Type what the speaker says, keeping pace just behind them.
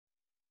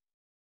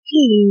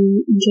Hey,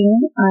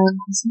 Jen,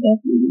 I'm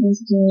KrissieDeathy, and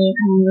today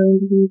I'm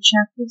going to do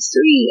chapter 3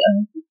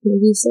 of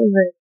Baby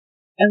Silver.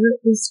 I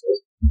wrote this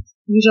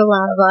huge a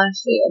lot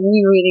last year, and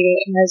rereading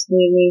it has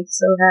made me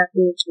so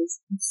happy, which is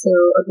so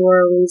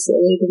adorably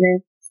silly to me.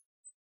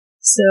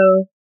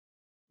 So,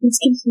 let's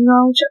continue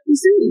on with chapter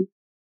 3.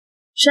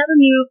 Sonic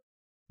knew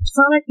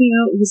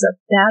it was a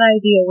bad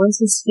idea once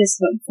his fist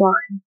went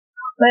flying,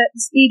 but at the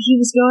speed he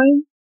was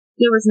going,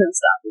 there was no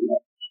stopping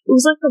it. It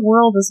was like the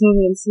world was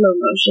moving in slow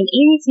motion.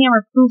 Amy's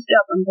hammer poofed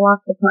up and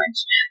blocked the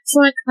punch.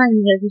 Sonic cried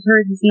as he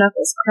heard his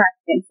knuckles crack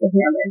against the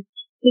hammer.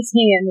 His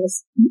hand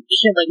was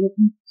killing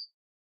him.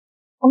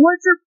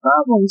 "What's your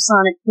problem,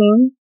 Sonic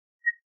Boom?"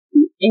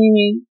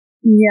 Amy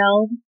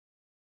yelled.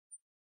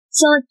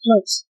 Sonic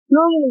flinched.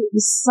 Normally it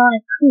was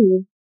Sonic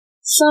Coon.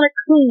 Sonic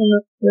Coon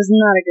was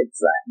not a good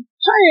sign.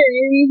 "Hi,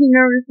 Amy," he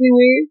nervously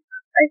waved.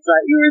 "I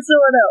thought you were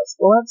someone else."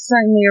 Well, that's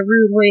certainly a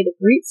rude way to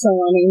greet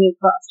someone. Amy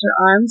crossed her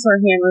arms. Her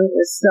hammer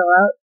was still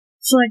out.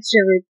 Sonic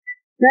shivered.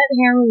 That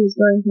hammer was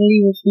going to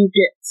leave a few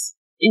dips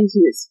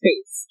into his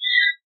face.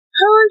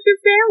 "How is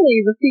your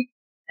family?"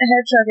 The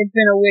hedgehog had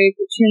been away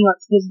for 2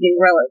 months visiting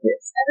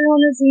relatives.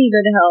 "Everyone is in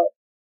good health."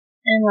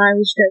 And I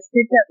was just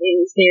picked up,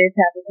 Amy stated,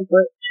 tapping her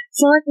foot.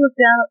 Sonic looked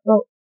down at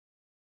the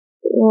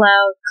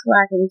loud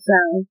clacking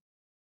sound.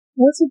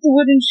 "What's with the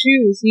wooden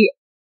shoes?" he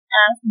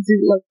asked as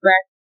he looked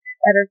back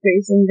at her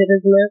face and bit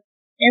his lip.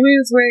 Amy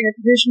was wearing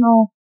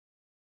traditional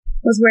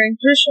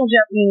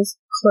Japanese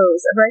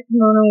clothes, a bright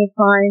kimono with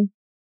fine,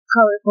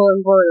 colorful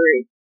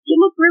embroidery. "You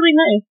look really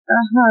nice."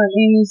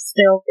 Amy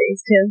still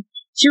faced him.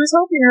 She was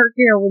hoping her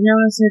hero would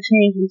notice her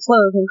change in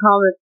clothes and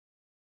comment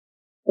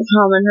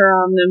her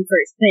on them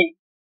first thing.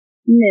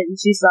 "Then,"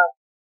 she thought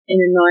in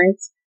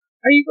annoyance.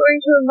 "Are you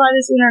going to invite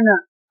us in or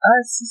not?"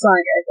 "Us,"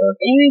 Sonic echoed.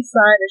 Amy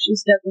sighed as she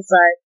stepped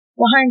aside.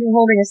 Behind her,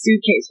 holding a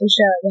suitcase, was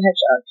Shadow the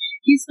Hedgehog.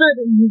 He stood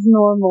in his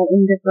normal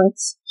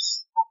indifference.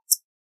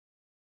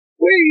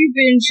 "Where have you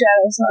been,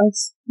 Shadow?" Sonic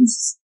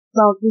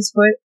stomped his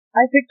foot.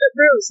 "I picked up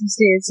Rose," he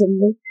stated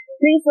simply.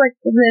 "Things like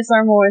this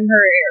are more in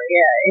her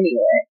area,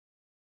 anyway."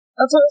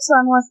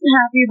 Ototo-san wasn't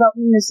happy about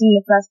me missing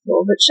the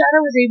festival, but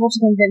Shadow was able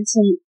to convince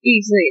him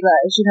easily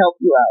that I should help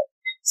you out.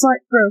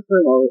 Sonic froze for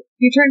a moment.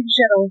 He turned to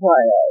Shadow with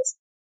wide eyes.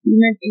 "You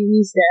meant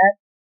Amy's dad?"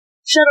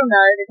 Shadow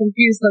nodded, a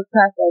confused look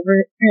passed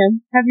over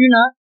him. "Have you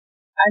not?"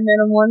 "I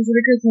met him once at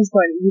a Christmas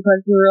party. He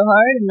punched me real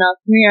hard and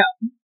knocked me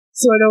out.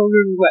 So I don't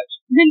remember much.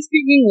 He didn't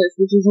speak English,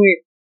 which is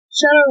weird."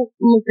 Shadow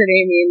looked at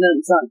Amy and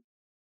then Sonic.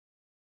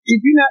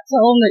 "Did you not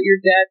tell him that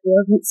your dad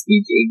doesn't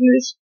speak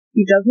English?"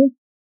 "He doesn't?"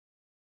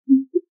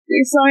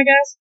 Sonic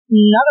asked.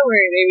 "Not a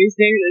word," Amy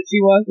stated as she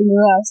walked into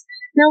the house.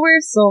 "Now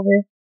where's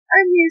Silver?"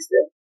 "I'm here,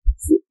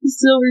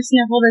 Silver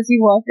sniffled as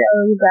he walked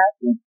out of the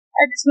bathroom.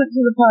 "I just went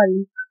to the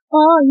party."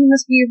 "Oh, you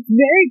must be a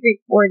very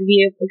big boy to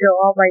be able to go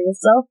all by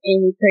yourself,"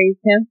 Amy praised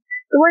him.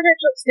 The white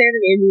hedgehog stared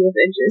at Amy with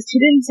interest. He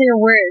didn't say a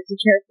word as he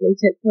carefully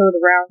tiptoed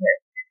around her.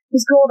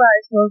 His cold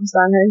eyes focused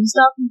on her. He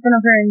stopped in front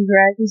of her and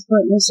dragged his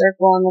foot in a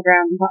circle on the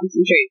ground in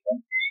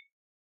concentration.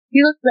 He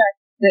looked back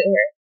at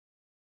her.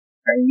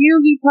 "Are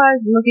you," he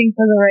paused, looking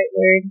for the right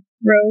word,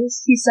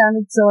 "Rose?" He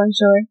sounded so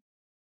unsure.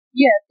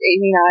 "Yes,"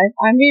 Amy nodded.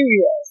 "I'm Amy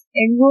Rose.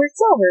 And you're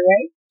Silver,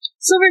 right?"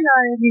 Silver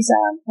nodded as he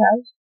sat on the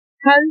couch.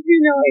 "How did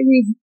you know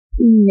Amy's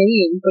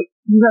name, but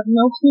you have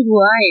no clue who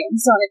I am?"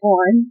 Sonic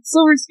warned.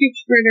 Silver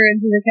scooped further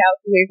into the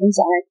couch away from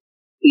Sonic.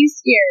 "He's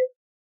scared."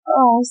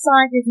 "Oh,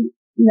 Sonic isn't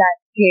that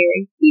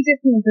scared. He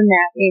just needs a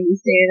nap," Amy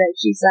stated as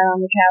she sat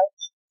on the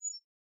couch.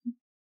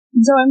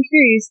 "So I'm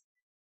curious,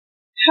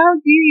 how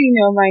do you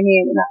know my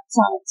name and not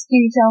Sonic's?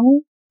 Can you tell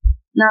me?"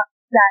 "Not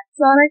that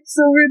Sonic,"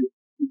 Silver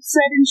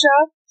said in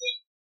shock.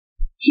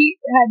 He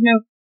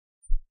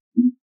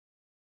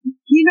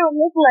don't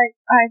look like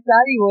I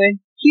thought he would.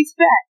 He's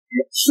fat."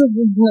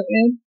 Silver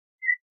blurted.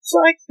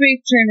 Sonic's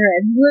face turned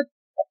red. He looked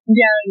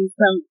down at his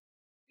stomach.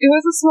 It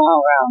was a small,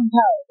 round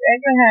pouch.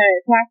 Edgar hadn't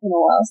attacked in a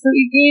while, so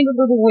he gained a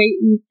little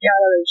weight and got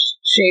out of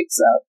shape,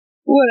 so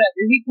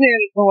whatever. He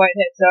cleared it for White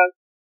Hedgehog.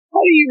 "How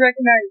do you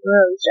recognize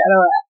Rose?"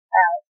 Shadow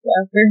asked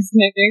after a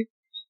snicker.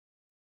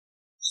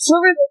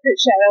 Silver looked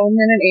at Shadow and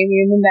then at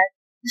Amy and then back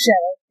to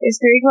Shadow.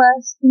 "History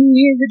class?" He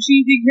used a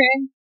cheesy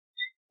grin.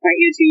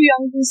 "Aren't you too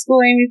young for school?"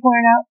 Amy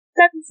pointed out.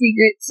 "That's a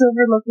secret."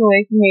 Silver looked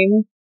away from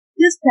Amy.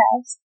 "Just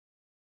pass."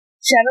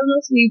 Shadow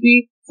looked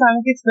sleepy.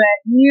 Sonic is fat.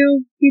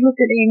 You? He looked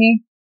at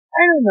Amy.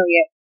 "I don't know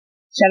yet."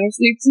 "Shadow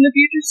sleeps in the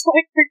future,"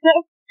 Sonic picked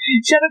up.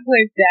 Shadow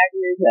waved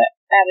daggers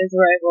at his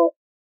rival.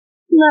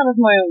 "Not of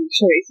my own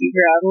choice," he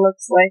growled.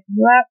 "Looks like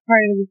that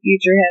part of the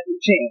future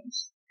hasn't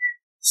changed."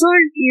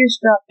 Silver's ears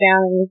dropped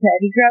down in his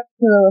head. He grabbed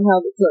the pillow and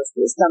held it close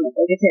to his stomach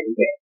like a teddy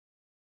bear.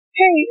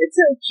 "Hey, it's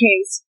okay,"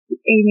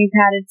 Amy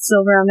patted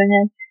Silver on the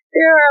head.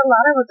 "There are a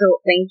lot of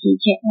adult things you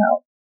can't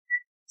help."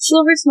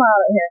 Silver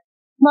smiled at her.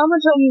 "Mama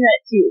told me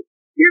that too.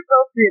 You're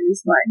both really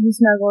smart." He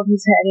snuggled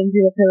his head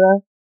into the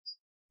pillow.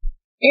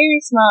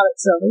 Amy smiled at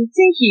Silver.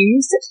 "Thank you.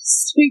 You're such a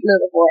sweet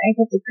little boy. I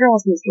bet the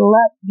girls must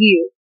love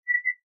you."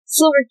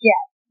 Silver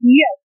gasped.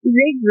 "Yes,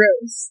 they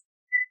gross."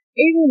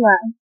 Amy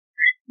laughed.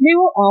 "They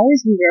will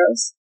always be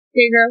gross.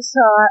 They gross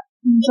till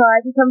until I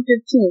become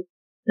 15.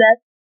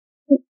 That's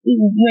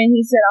when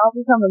he said, I'll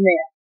become a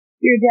man.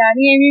 Your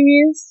daddy, Amy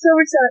mused.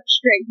 Silver sat up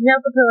straight. He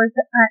held the pillow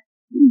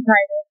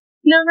tighter.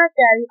 No, not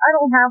daddy. I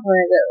don't have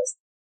one of those.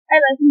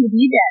 I'd like him to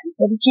be daddy,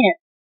 but he can't.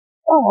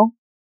 Oh,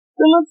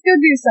 then let's go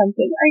do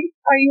something.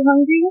 Are you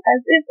hungry?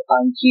 As if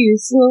on cue,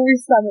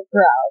 Silver's stomach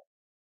growled.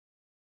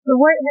 The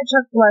white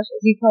hedgehog blushed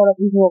as he curled up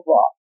into a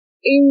ball.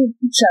 Amy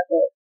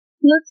chuckled.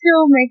 Let's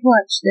go make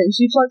lunch then.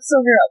 She plucked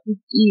Silver up with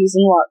ease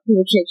and walked to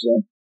the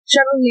kitchen.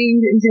 Shuttle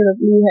leaned into the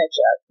blue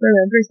hedgehog.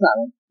 Remember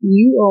something?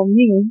 You owe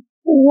me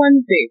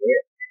one favor.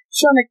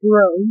 Sonic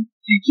groaned.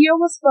 He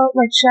almost felt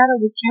like Shadow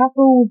would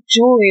cackle with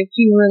joy if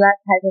he were that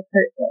type of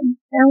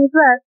person. And with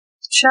that,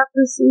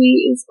 chapter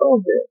 3 is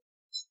over.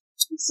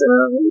 So,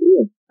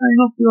 yeah, I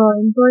hope you all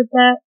enjoyed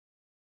that.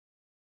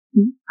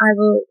 I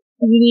will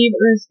leave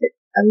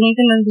a link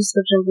in the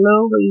description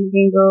below where you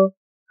can go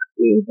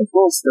read the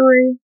full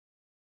story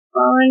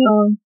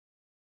on.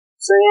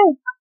 So yeah,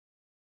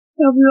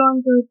 I hope you all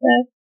enjoyed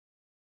that.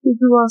 Thank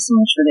you all so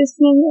much for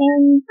listening,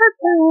 and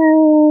bye-bye!